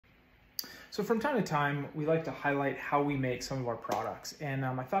So from time to time, we like to highlight how we make some of our products. And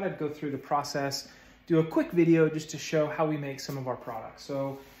I thought I'd go through the process, do a quick video just to show how we make some of our products.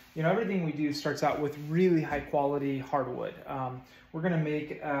 So, everything we do starts out with really high quality hardwood. We're gonna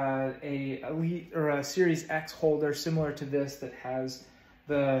make a Series X holder similar to this that has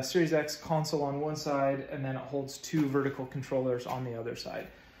the Series X console on one side, and then it holds two vertical controllers on the other side.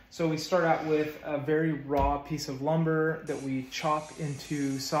 So we start out with a very raw piece of lumber that we chop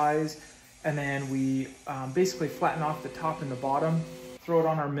into size, and then we basically flatten off the top and the bottom, throw it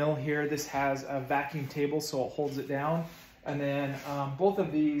on our mill here. This has a vacuum table, so it holds it down. And then both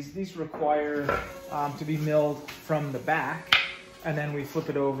of these require to be milled from the back, and then we flip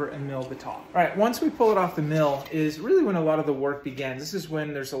it over and mill the top. All right, once we pull it off the mill is really when a lot of the work begins. This is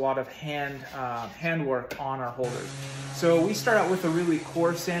when there's a lot of hand work on our holders. So we start out with a really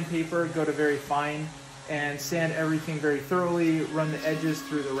coarse sandpaper, go to very fine, and sand everything very thoroughly, run the edges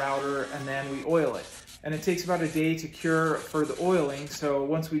through the router, and then we oil it. And it takes about a day to cure for the oiling. So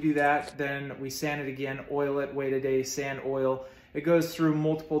once we do that, then we sand it again, oil it, wait a day, sand, oil. It goes through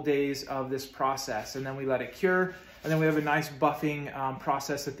multiple days of this process, and then we let it cure. And then we have a nice buffing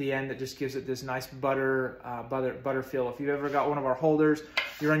process at the end that just gives it this nice butter feel. If you've ever got one of our holders,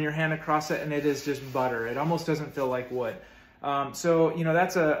 you run your hand across it and it is just butter. It almost doesn't feel like wood. So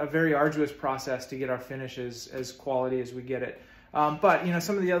that's a very arduous process to get our finishes as quality as we get it. But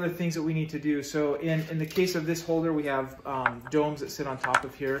some of the other things that we need to do. So in the case of this holder, we have domes that sit on top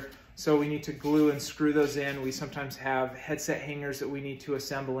of here. So we need to glue and screw those in. We sometimes have headset hangers that we need to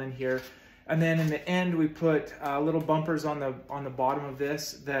assemble in here. And then in the end, we put little bumpers on the bottom of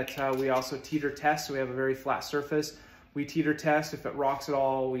this that we also teeter test. So we have a very flat surface. We teeter test. If it rocks at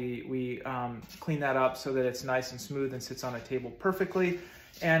all, we clean that up so that it's nice and smooth and sits on a table perfectly.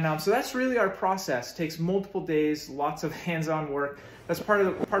 And so that's really our process. It takes multiple days, lots of hands-on work. That's part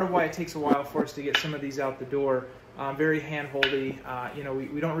of why it takes a while for us to get some of these out the door. Very hand-holdy.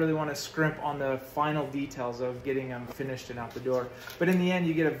 We don't really want to scrimp on the final details of getting them finished and out the door. But in the end,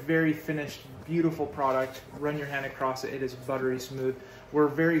 you get a very finished, beautiful product. Run your hand across it. It is buttery smooth. We're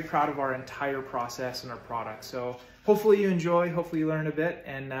very proud of our entire process and our product. So hopefully you enjoy, hopefully you learn a bit,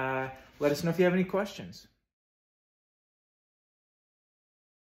 and let us know if you have any questions.